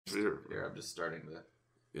Here, I'm just starting the...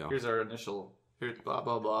 Yeah. Here's our initial... Here's blah,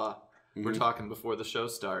 blah, blah. We're talking before the show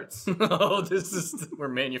starts. Oh, we're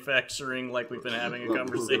manufacturing like we've been having a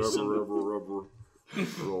conversation.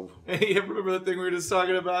 Hey, remember the thing we were just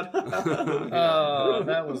talking about? Oh,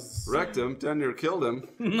 that was... Wrecked him, Tenure killed him.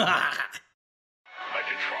 Megatron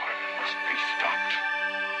must be stopped,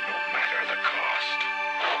 no matter the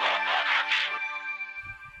cost.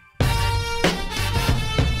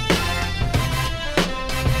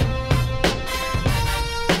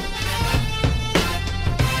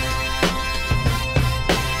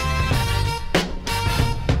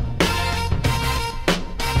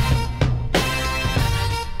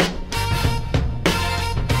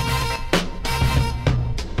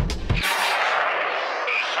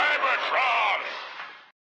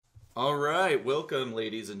 All right, welcome,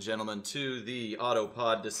 ladies and gentlemen, to the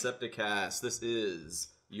Autopod Decepticast. This is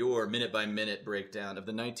your minute-by-minute breakdown of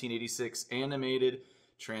the 1986 animated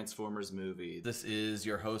Transformers movie. This is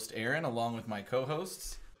your host, Aaron, along with my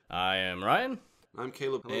co-hosts. I am Ryan. I'm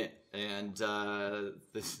Caleb. And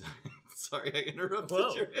this... Sorry, I interrupted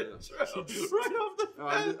Whoa. your intro right off the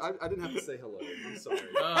bat. I didn't have to say hello. I'm sorry.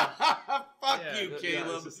 Fuck yeah, you, yeah,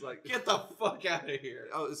 Caleb. it's just like- Get the fuck out of here.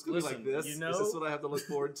 Oh, it's going to be like this? you know- Is this what I have to look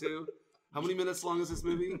forward to? How many minutes long is this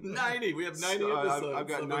movie? 90. We have 90 So, episodes. I've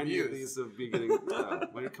got of 90 of reviews. these of beginning.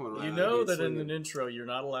 When you're coming around. You know I'll be that in swinging. an intro you're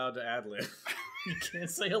not allowed to ad-lib. You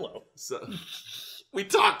can't say hello. So, We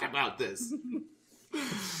talked about this.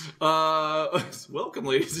 Welcome,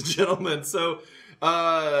 ladies and gentlemen. So,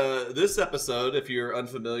 this episode, if you're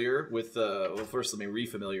unfamiliar with, well, first let me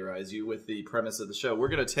refamiliarize you with the premise of the show. We're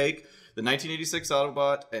going to take the 1986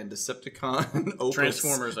 Autobot and Decepticon opus.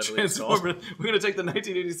 Transformers, I believe it's called. We're going to take the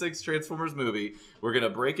 1986 Transformers movie. We're going to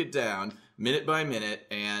break it down minute by minute,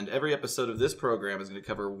 and every episode of this program is going to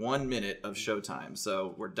cover 1 minute of showtime.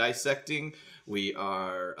 So we're dissecting, we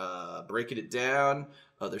are breaking it down.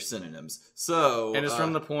 Other synonyms. So, And it's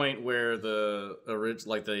from the point where the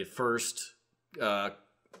first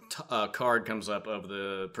card comes up of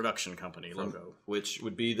the production company logo. which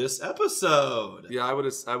would be this episode. yeah, I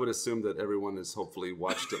would assume that everyone has hopefully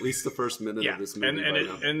watched at least the first minute of this movie by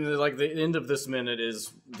now. and like the end of this minute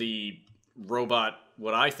is the robot,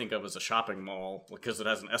 what I think of as a shopping mall, because it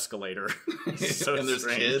has an escalator. So and there's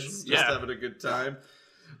strange. kids just Yeah. having a good time.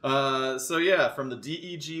 So yeah, from the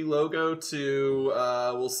DEG logo to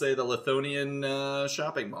we'll say the Lithonian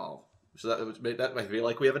shopping mall. So that might be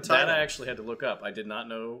like we have a title. That I actually had to look up. I did not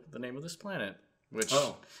know the name of this planet. Which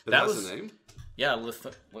Oh, It that has was a name? yeah.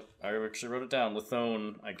 I actually wrote it down.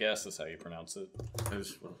 Lithone, I guess is how you pronounce it.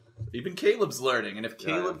 Even Caleb's learning, and if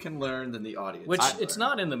Caleb Yeah. can learn, then the audience. Which can it's learn.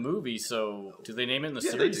 not in the movie. So do they name it in the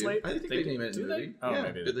Yeah, they series do. later? I think they name it in do the they? movie. Oh, yeah,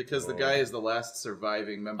 maybe. because the guy is the last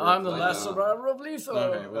surviving member. I'm of the last Lithon. survivor of Letho.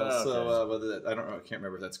 Okay, well, so whether I don't know, I can't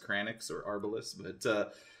remember if that's Kranix or Arbalest,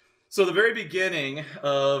 but so the very beginning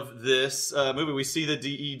of this movie, we see the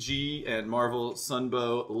DEG and Marvel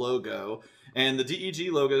Sunbow logo, and the DEG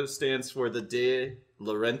logo stands for the De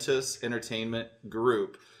Laurentiis Entertainment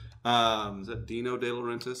Group. Is that Dino De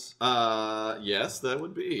Laurentiis? Yes, that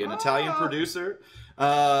would be an Italian producer.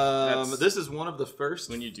 That's- This is one of the first.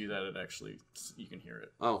 when you do that, it actually you can hear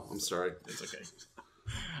it. Oh, I'm sorry. It's okay.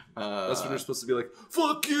 That's when you're supposed to be like,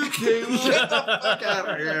 fuck you, Caleb! Get the fuck out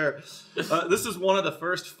of here. This is one of the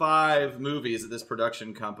first 5 movies that this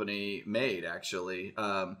production company made, actually.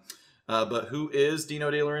 But who is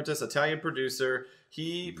Dino De Laurentiis? Italian producer.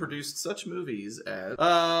 He produced such movies as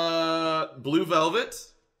Blue Velvet.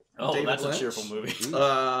 Oh, David that's Lynch. a cheerful movie.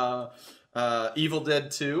 Evil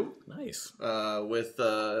Dead 2 Nice. with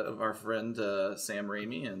our friend Sam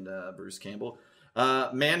Raimi and Bruce Campbell.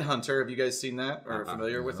 Manhunter, have you guys seen that or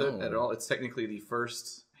familiar with it at all? It's technically the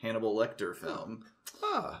first Hannibal Lecter film.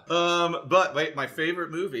 But wait, my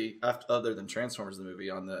favorite movie, other than Transformers the movie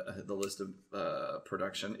on the list of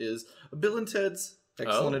production, is Bill and Ted's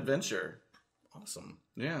Excellent Adventure. Awesome.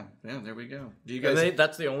 Yeah, there we go. Do you guys?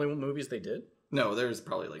 That's the only movies they did? No, there's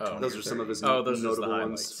probably like 20 Those or are some of 30. his Oh, those are notable the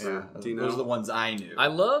ones. highlights. For Dino. Those are the ones I knew. I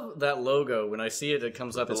love that logo. When I see it, it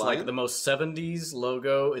comes up as like lion? the most 70s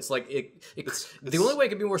logo. It's like the only way it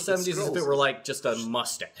could be more 70s is if it scrolls. were like just a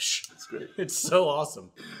mustache. That's great. It's so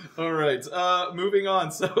awesome. All right, moving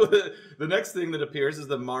on. So the next thing that appears is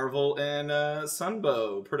the Marvel and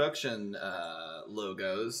Sunbow production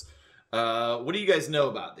logos. What do you guys know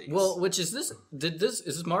about these? Well, which is this? Is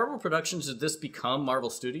this Marvel Productions? Did this become Marvel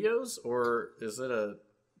Studios, or is it a?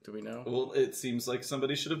 Do we know? Well, it seems like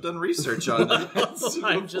somebody should have done research on this.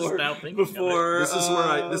 I'm just now thinking of it. before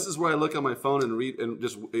This is where I look on my phone and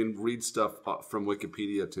read stuff from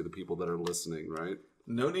Wikipedia to the people that are listening, right?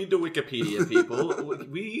 No need to Wikipedia, people.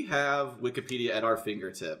 We have Wikipedia at our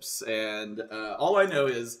fingertips, and all I know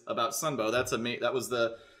is about Sunbow. That was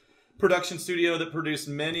the production studio that produced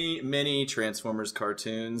many Transformers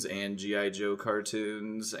cartoons and G.I. Joe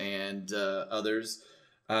cartoons and others.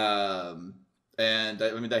 And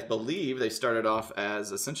I believe they started off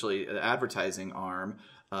as essentially an advertising arm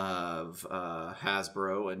of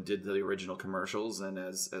Hasbro and did the original commercials, and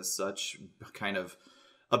as such, kind of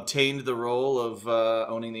obtained the role of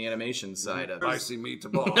owning the animation side of it. Spicy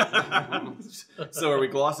meatball. So are we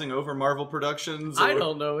glossing over Marvel Productions? I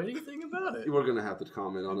don't know anything about it. We're going to have to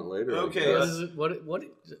comment on it later. Okay. What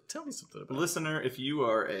tell me something about it. Listener, if you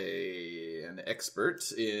are an expert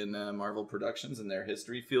in Marvel Productions and their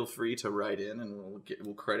history, feel free to write in and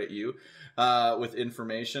we'll credit you with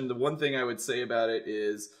information. The one thing I would say about it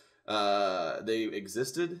is they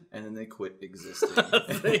existed and then they quit existing.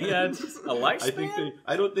 They had a lifespan?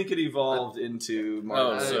 I don't think it evolved into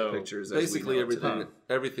Marvel Pictures. Basically,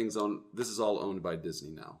 everything's owned. This is all owned by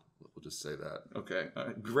Disney now. We'll just say that. Okay,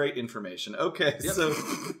 great information. Okay, so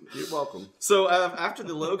you're welcome. So after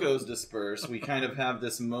the logos disperse, we kind of have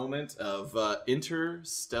this moment of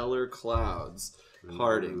interstellar clouds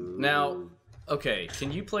parting. Now, okay,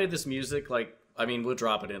 can you play this music like? I mean, we'll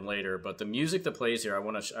drop it in later, but the music that plays here, I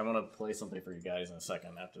want to play something for you guys in a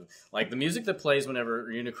second. After, like the music that plays whenever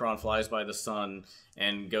Unicron flies by the sun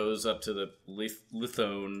and goes up to the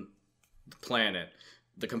Lithonian planet.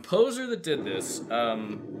 The composer that did this, this.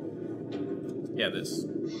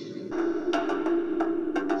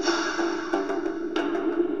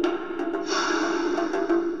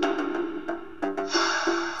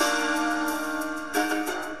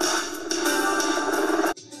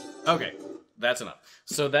 Okay. That's enough.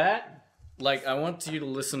 So that, like, I want you to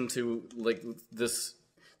listen to, like, this.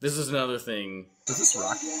 This is another thing. Is this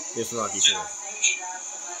Rocky? It's Rocky 4.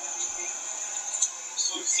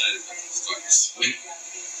 So excited about this start this week.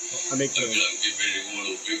 I make sure. I'm gonna get ready to go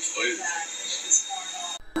to a big fight.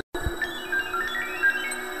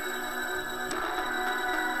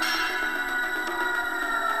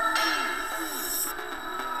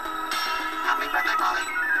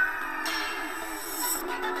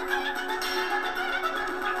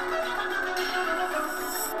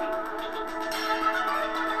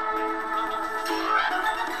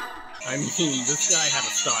 I mean, this guy had a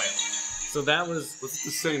style. So that was the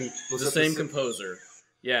same. Was the same composer.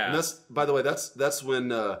 Yeah. And that's, by the way, that's when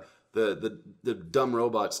the dumb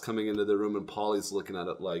robot's coming into the room and Polly's looking at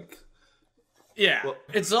it like. Yeah, well,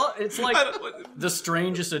 it's like the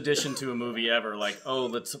strangest addition to a movie ever. Like,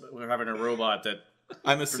 we're having a robot that.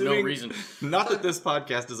 I'm assuming, for no reason. Not that this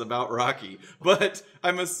podcast is about Rocky, but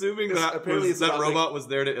I'm assuming that robot was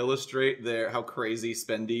there to illustrate how crazy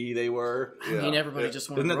spendy they were. I mean, everybody just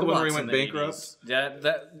wanted. Isn't that the one where he went bankrupt?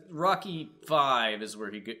 That Rocky 5 is where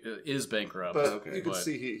he is bankrupt. But you could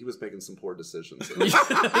see he was making some poor decisions. Yeah,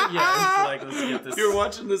 it's like, let's get this. You're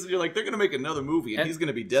watching this and you're like, they're going to make another movie and he's going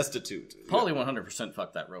to be destitute. Paulie 100%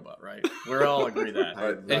 fucked that robot, right? We all agree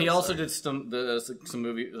that. And he also did some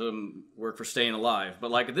movie work for Staying Alive.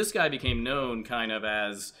 But like this guy became known kind of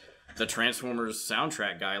as the Transformers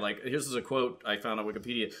soundtrack guy. Like here's a quote I found on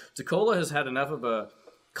Wikipedia. DiCola has had enough of a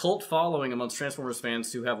cult following amongst Transformers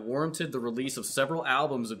fans to have warranted the release of several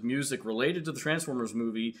albums of music related to the Transformers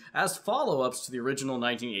movie as follow-ups to the original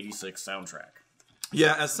 1986 soundtrack.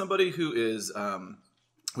 Yeah, as somebody who is,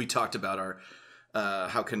 we talked about our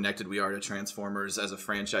how connected we are to Transformers as a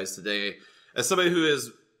franchise today. As somebody who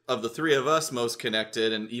is of the three of us most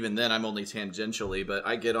connected, and even then I'm only tangentially, but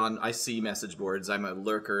I see message boards. I'm a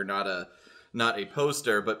lurker, not a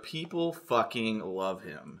poster, but people fucking love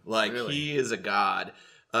him. Like, really? He is a god.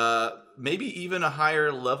 Maybe even a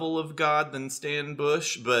higher level of god than Stan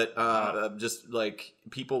Bush, but just like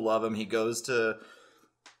people love him. He goes to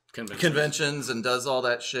conventions and does all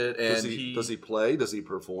that shit. And does he play? Does he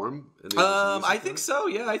perform? I think so.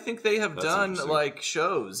 Yeah, I think they have done like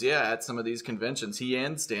shows. Yeah, at some of these conventions, he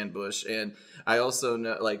and Stan Bush. And I also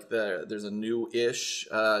know like there's a new-ish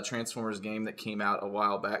Transformers game that came out a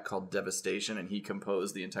while back called Devastation, and he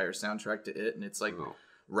composed the entire soundtrack to it. And it's like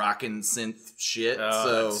rockin' synth shit.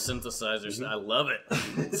 Synthesizers. I love it.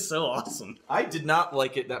 It's so awesome. I did not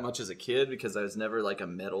like it that much as a kid because I was never like a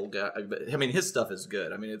metal guy. I mean, his stuff is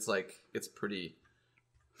good. I mean, it's pretty.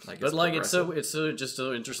 Like, but like, it's so just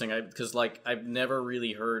so interesting because like I've never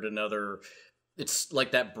really heard another. It's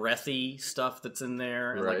like that breathy stuff that's in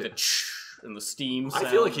there, and like the and the steam sound. I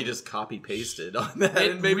feel like he just copy pasted on that,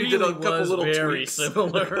 and maybe really did a couple little very tweaks,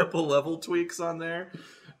 similar, a couple level tweaks on there.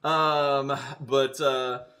 So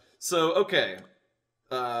okay.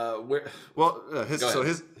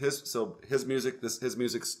 his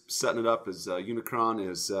music's setting it up as Unicron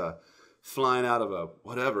is flying out of a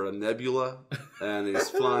nebula, and he's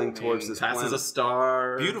flying towards this passes planet. a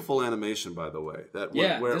star. Beautiful animation, by the way.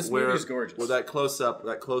 This movie is gorgeous. Where that close up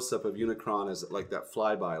of Unicron is like that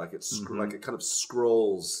flyby, like like it kind of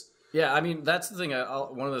scrolls. Yeah, I mean that's the thing.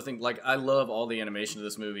 One of the things, like I love all the animation of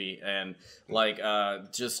this movie, and like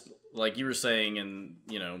just like you were saying in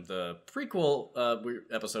the prequel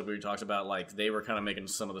episode where we talked about like they were kind of making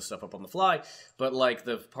some of the stuff up on the fly, but like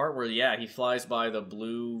the part where he flies by the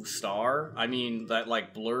blue star. I mean that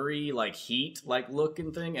like blurry like heat like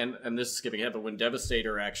looking thing, and this is skipping ahead, but when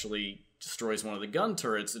Devastator actually destroys one of the gun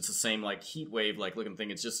turrets, it's the same like heat wave like looking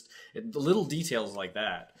thing. It's just the little details like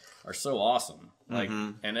that are so awesome. Like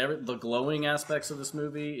and the glowing aspects of this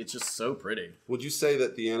movie, it's just so pretty. Would you say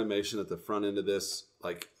that the animation at the front end of this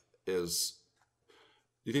like do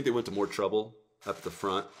you think they went to more trouble up at the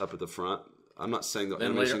front? I'm not saying the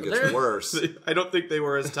animation gets worse. I don't think they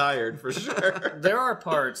were as tired, for sure. There are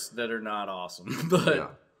parts that are not awesome,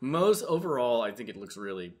 but most overall, I think it looks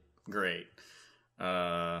really great.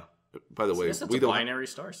 By the way, it's a binary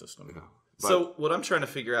star system. Yeah. So what I'm trying to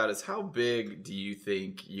figure out is how big do you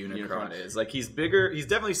think Unicron is? Like he's bigger. He's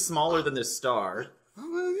definitely smaller than this star.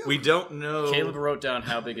 We don't know. Caleb wrote down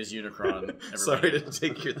how big is Unicron. Sorry to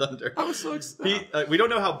take your thunder. I was so excited. We don't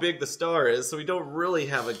know how big the star is, so we don't really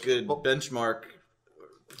have a good benchmark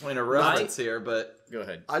point of reference here. But go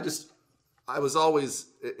ahead. I was always.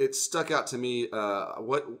 It stuck out to me.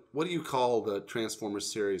 What do you call the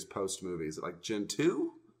Transformers series post movies? Like Gen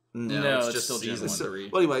 2? No, it's just still season 3.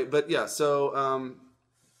 Well, anyway, but yeah. So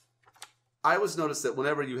I always noticed that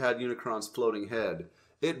whenever you had Unicron's floating head,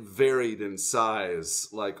 it varied in size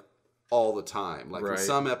like all the time. Like in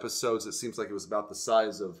some episodes, it seems like it was about the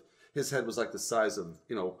size of his head was like the size of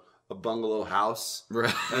a bungalow house,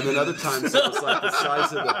 right? And then other times it was like the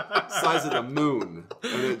size of the moon,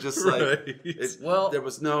 and it just like there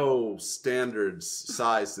was no standard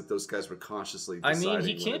size that those guys were consciously deciding. I mean,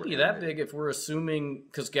 he can't be that big if we're assuming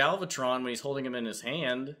because Galvatron, when he's holding him in his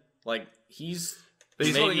hand, like he's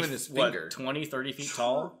holding him in his finger, 20, 30 feet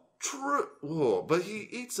tall. True. Whoa, but he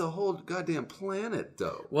eats a whole goddamn planet,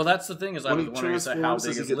 though. Well, that's the thing is I was wondering how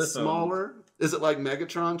big is Lithon? Smaller? Is it like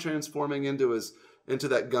Megatron transforming into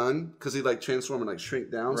that gun? Because he like transform and like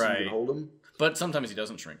shrink down so you can hold him? But sometimes he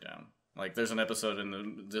doesn't shrink down. Like there's an episode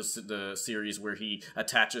in the series where he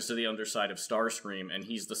attaches to the underside of Starscream and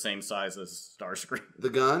he's the same size as Starscream.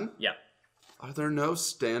 The gun? Yeah. Are there no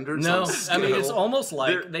standards? No, I mean it's almost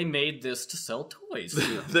like they made this to sell toys.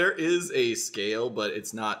 There is a scale, but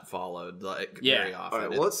it's not followed very often. All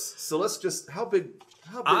right, let's just how big?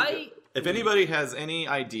 If anybody has any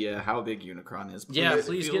idea how big Unicron is,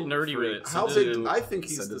 please get nerdy with it. How big? I think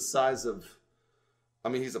he's the size of. I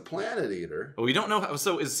mean, he's a planet eater. We don't know.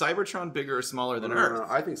 So is Cybertron bigger or smaller than Earth? No,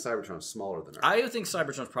 I think Cybertron's smaller than Earth. I think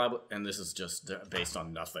Cybertron's probably, and this is just based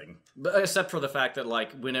on nothing, but except for the fact that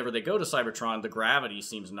like whenever they go to Cybertron, the gravity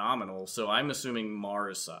seems nominal. So I'm assuming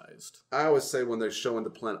Mars-sized. I always say when they're showing the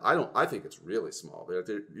planet, I think it's really small.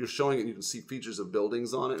 You're showing it, and you can see features of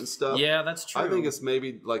buildings on it and stuff. Yeah, that's true. I think it's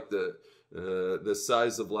maybe like the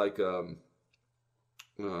size of like What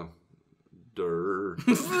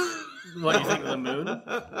do you think of the moon?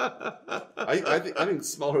 I think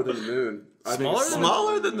smaller than the moon.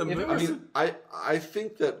 Smaller than the moon. I mean, I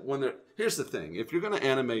think that when they're here's the thing: if you're going to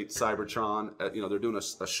animate Cybertron, they're doing a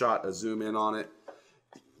zoom in on it.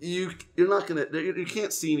 You're not gonna. You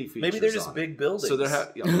can't see any features. Maybe they're just big buildings. So they're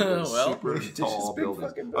super tall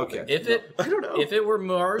buildings. Okay. I don't know. If it were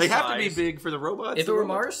Mars, they have to be big for the robots. If it were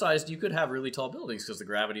Mars-sized, you could have really tall buildings because the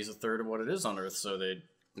gravity is a third of what it is on Earth. So they.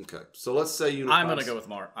 Okay, so let's say Unicron. I'm gonna go with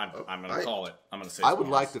Mars. I'm gonna call it. I'm gonna say. I would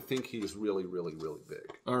like to think he's really, really, really big.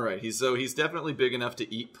 All right, he's definitely big enough to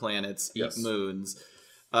eat planets, eat moons.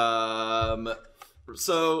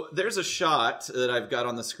 So there's a shot that I've got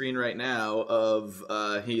on the screen right now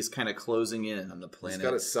of he's kind of closing in on the planet. He's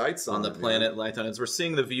got his sights on the planet Lithon. As we're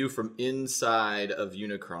seeing the view from inside of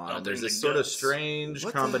Unicron. There's this sort of strange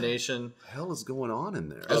combination. What the hell is going on in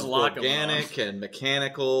there? There's a lot organic and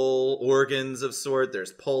mechanical organs of sort.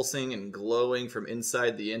 There's pulsing and glowing from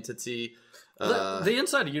inside the entity. The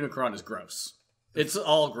inside of Unicron is gross. It's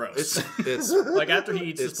all gross. It's like after he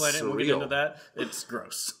eats his planet, surreal. and we'll get into that. It's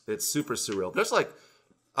gross. It's super surreal. There's like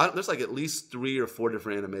at least 3 or 4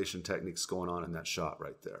 different animation techniques going on in that shot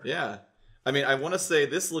right there. Yeah, I mean, I want to say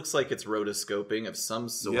this looks like it's rotoscoping of some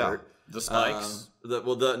sort. Yeah. The spikes. Like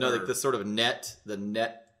the sort of net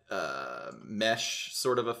mesh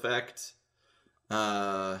sort of effect.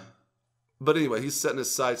 But anyway, he's setting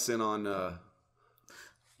his sights in on.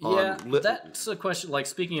 Yeah, that's a question. Like,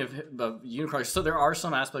 speaking of Unicron, so there are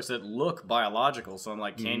some aspects that look biological. So I'm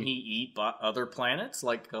like, can he eat other planets?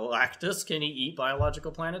 Like Galactus, can he eat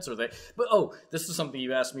biological planets? Or they? But this is something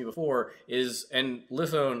you asked me before. And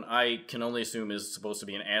Lithon, I can only assume, is supposed to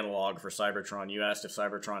be an analog for Cybertron. You asked if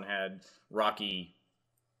Cybertron had rocky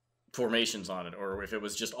formations on it, or if it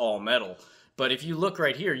was just all metal. But if you look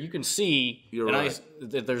right here, you can see. You're right.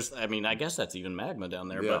 I mean, I guess that's even magma down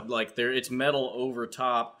there. Yeah. But like, it's metal over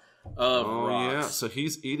top of rocks. Yeah. So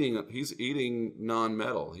he's eating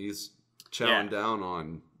non-metal. He's chowing down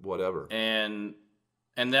on whatever. And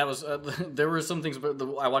that was there were some things.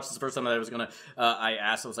 I watched this the first time that I was gonna. I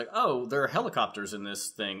asked. I was like, "Oh, there are helicopters in this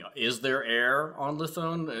thing. Is there air on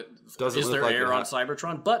Lithon? Is there air on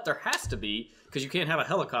Cybertron? But there has to be, because you can't have a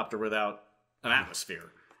helicopter without an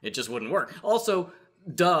atmosphere. It just wouldn't work. Also,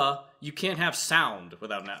 you can't have sound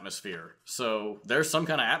without an atmosphere. So there's some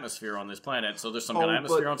kind of atmosphere on this planet. So there's some kind of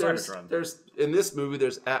atmosphere on Cybertron. In this movie,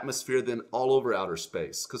 there's atmosphere then all over outer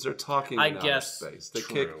space, because they're talking in outer space.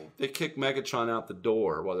 They kick Megatron out the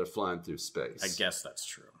door while they're flying through space. I guess that's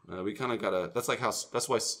true. We kind of gotta. That's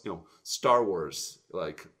why Star Wars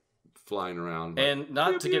flying around. And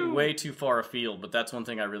not to get way too far afield, but that's one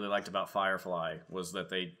thing I really liked about Firefly, was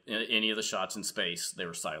that any of the shots in space, they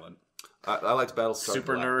were silent. I liked Battlestar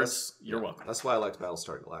Super Galactica. nerds, you're welcome. That's why I liked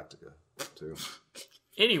Battlestar Galactica, too.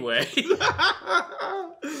 Anyway.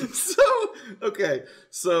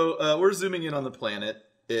 So we're zooming in on the planet.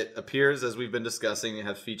 It appears, as we've been discussing, you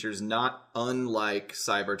have features not unlike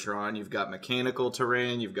Cybertron. You've got mechanical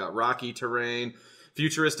terrain, you've got rocky terrain,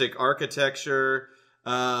 futuristic architecture.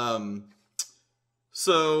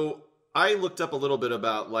 So I looked up a little bit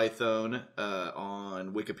about Lithon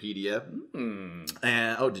on Wikipedia.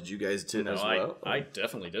 And did you guys do as well? I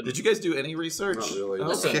definitely did. Did you guys do any research? Not really.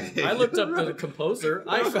 Listen, I looked up the composer.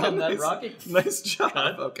 I found that rocket. Nice job.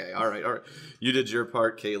 Okay, all right. You did your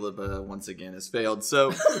part. Caleb once again has failed.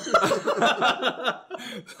 So,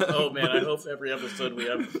 oh man, I hope every episode we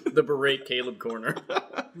have the berate Caleb corner.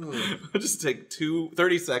 We'll just take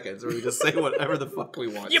 30 seconds where we just say whatever the fuck we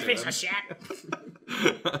want. You piece of shit.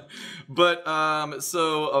 But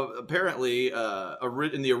so apparently,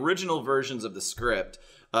 in the original versions of the script,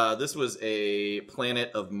 this was a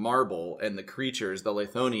planet of marble, and the creatures, the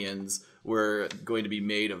Lithonians, were going to be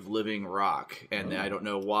made of living rock. And I don't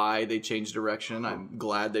know why they changed direction. I'm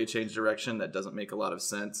glad they changed direction. That doesn't make a lot of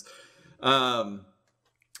sense.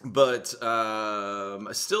 But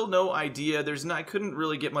still no idea. I couldn't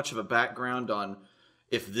really get much of a background on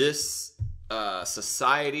if this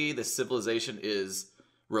society, this civilization, is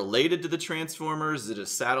related to the Transformers. Is it a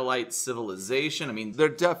satellite civilization? I mean, they're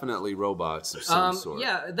definitely robots of some sort.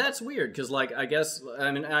 Yeah, that's weird, because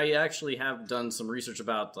I actually have done some research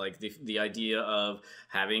about the idea of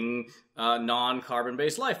having non-carbon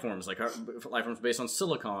based life forms, like life forms based on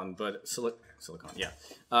silicon, but silicon, yeah.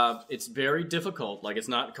 It's very difficult. Like, it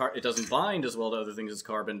doesn't bind as well to other things as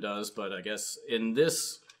carbon does, but I guess in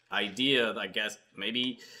this idea,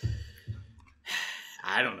 maybe,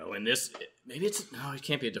 I don't know, maybe it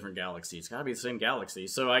can't be a different galaxy. It's got to be the same galaxy.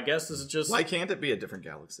 So I guess this is just... Why can't it be a different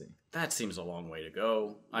galaxy? That seems a long way to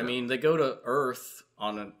go. Yeah. I mean, they go to Earth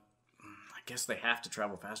I guess they have to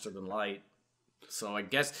travel faster than light. So I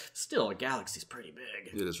guess, still, a galaxy's pretty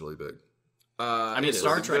big. It is really big.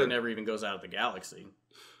 Star Trek never even goes out of the galaxy.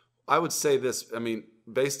 I would say this,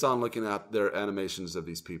 based on looking at their animations of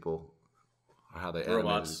these people, or how they animate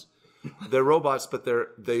robots. They're robots, but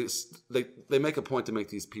they make a point to make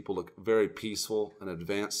these people look very peaceful, an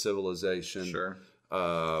advanced civilization. Sure.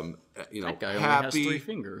 That guy happy. Only has 3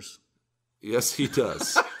 fingers. Yes, he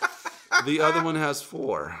does. The other one has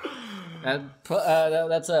 4. And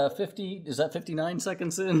that's 50. Is that 59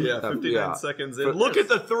 seconds in? Yeah, 59 seconds in. Look at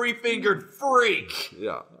the 3-fingered freak.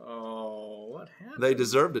 Yeah. Oh, what happened? They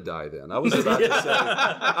deserve to die. Then I was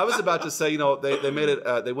about to say. They made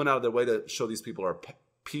it. They went out of their way to show these people are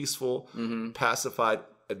peaceful, pacified,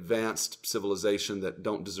 advanced civilization that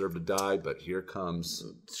don't deserve to die, but here comes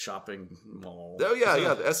shopping mall. Oh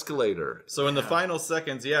yeah, the escalator. So in the final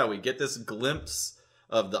seconds, we get this glimpse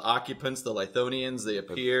of the occupants, the Lithonians. They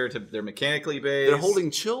appear they're mechanically based. They're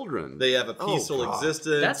holding children. They have a peaceful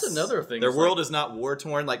existence. That's another thing. Their world is not war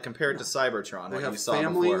torn, like compared to Cybertron. They like have you saw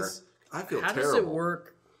families. Before. I feel How terrible. does it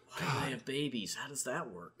work? Why do they have babies? How does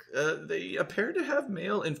that work? They appear to have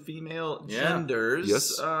male and female genders.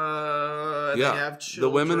 Yes. They have children. The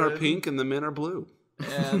women are pink and the men are blue.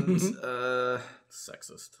 And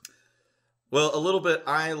sexist. Well, a little bit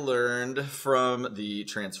I learned from the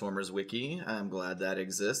Transformers wiki. I'm glad that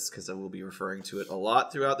exists because I will be referring to it a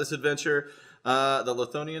lot throughout this adventure. The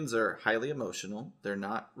Lithonians are highly emotional. They're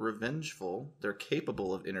not revengeful. They're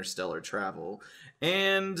capable of interstellar travel.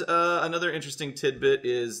 And another interesting tidbit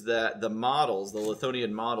is that the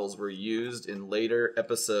Lithonian models, were used in later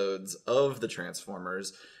episodes of the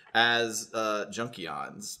Transformers as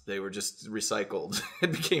Junkions. They were just recycled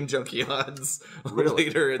and became Junkions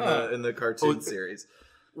later in the cartoon series.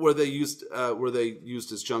 Were they used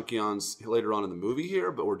as Junkions later on in the movie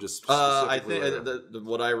here, but were just I think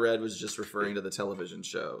what I read was just referring to the television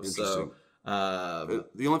show. Interesting. So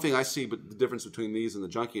the only thing I see, but the difference between these and the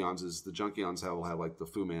Junkions is the Junkions will have like the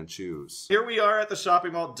Fu Manchus. Here we are at the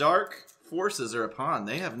shopping mall. Dark forces are upon.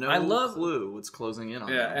 They have no clue what's closing in on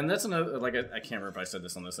them. Yeah, and that's another, like, I can't remember if I said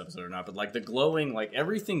this on this episode or not, but like the glowing, like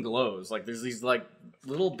everything glows. Like there's these like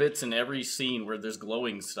little bits in every scene where there's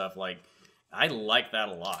glowing stuff. Like I like that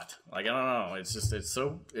a lot. Like I don't know, it's just it's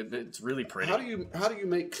really pretty. How do you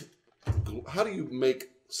make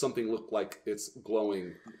something look like it's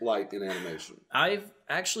glowing light in animation? I've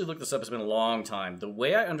actually looked this up. It's been a long time. The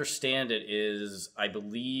way I understand it is, I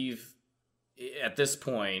believe at this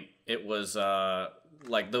point it was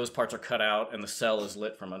like those parts are cut out and the cell is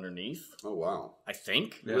lit from underneath. Oh wow! I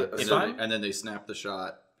think. Yeah. And then they snap the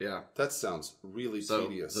shot. Yeah, that sounds really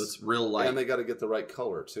tedious. So it's real light, and they got to get the right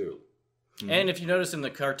color too. And if you notice in the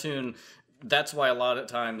cartoon, that's why a lot of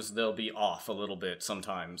times they'll be off a little bit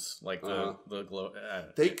sometimes, like the glow.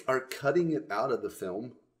 They are cutting it out of the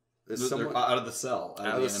film. They're out of the cell,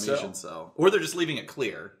 out of the animation cell. Or they're just leaving it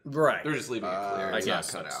clear. Right. They're just leaving it clear. It's I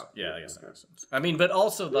guess not cut out. Yeah, I guess that makes sense. I mean, but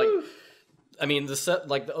also, like, I mean, the set,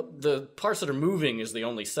 like, the parts that are moving is the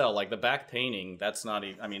only cell. Like, the back painting, that's not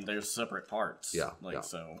even, I mean, there's separate parts. Yeah. Like, yeah.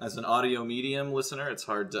 so. As an audio medium listener, it's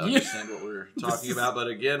hard to understand what we're talking about. But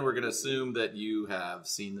again, we're going to assume that you have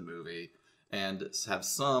seen the movie and have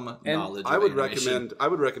some knowledge. I would recommend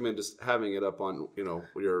just having it up on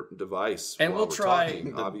your device. And we'll try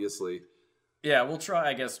obviously. Yeah, we'll try,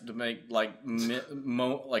 I guess, to make like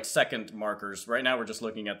second markers. Right now, we're just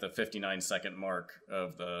looking at the 59-second mark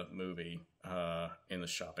of the movie in the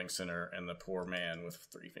shopping center, and the poor man with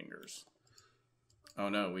 3 fingers. Oh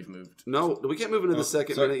no, we've moved. No, we can't move into the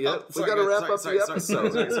second minute yet. We got to wrap up the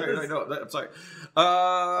episode. I'm sorry.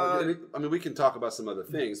 I mean, we can talk about some other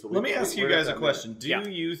things. But let me ask you guys a question. Do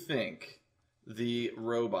you think the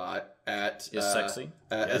robot is sexy?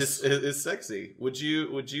 Is sexy? Would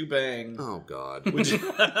you bang? Oh God! Would you?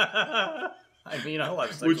 I mean, I'll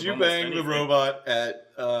have sex. Would you bang the robot at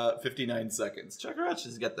 59 seconds? Check her out.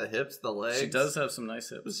 She's got the hips, the legs. She does have some nice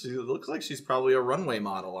hips. She looks like she's probably a runway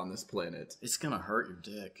model on this planet. It's gonna hurt your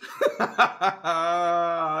dick.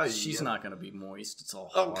 She's not gonna be moist. It's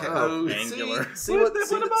all hard, angular. See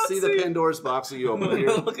the Pandora's box that you open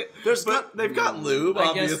here. They've got lube,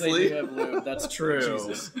 obviously. I guess they do have lube. That's true.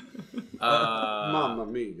 Jesus. Mamma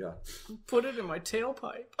mia. Put it in my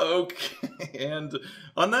tailpipe. Okay, and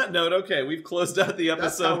on that note, we've closed out the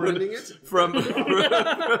episode from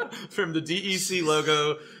the DEC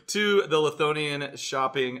logo to the Lithonian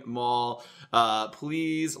shopping mall.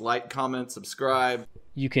 Please like, comment, subscribe.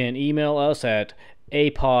 You can email us at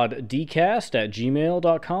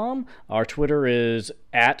apoddcast@gmail.com. Our Twitter is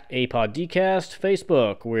 @apoddcast.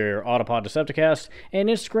 Facebook, we're Autopod Decepticast. And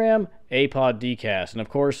Instagram, APODcast. And of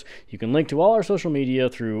course, you can link to all our social media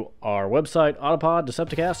through our website,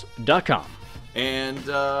 autopoddecepticast.com. And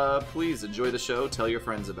please enjoy the show. Tell your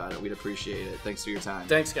friends about it. We'd appreciate it. Thanks for your time.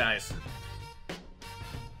 Thanks, guys.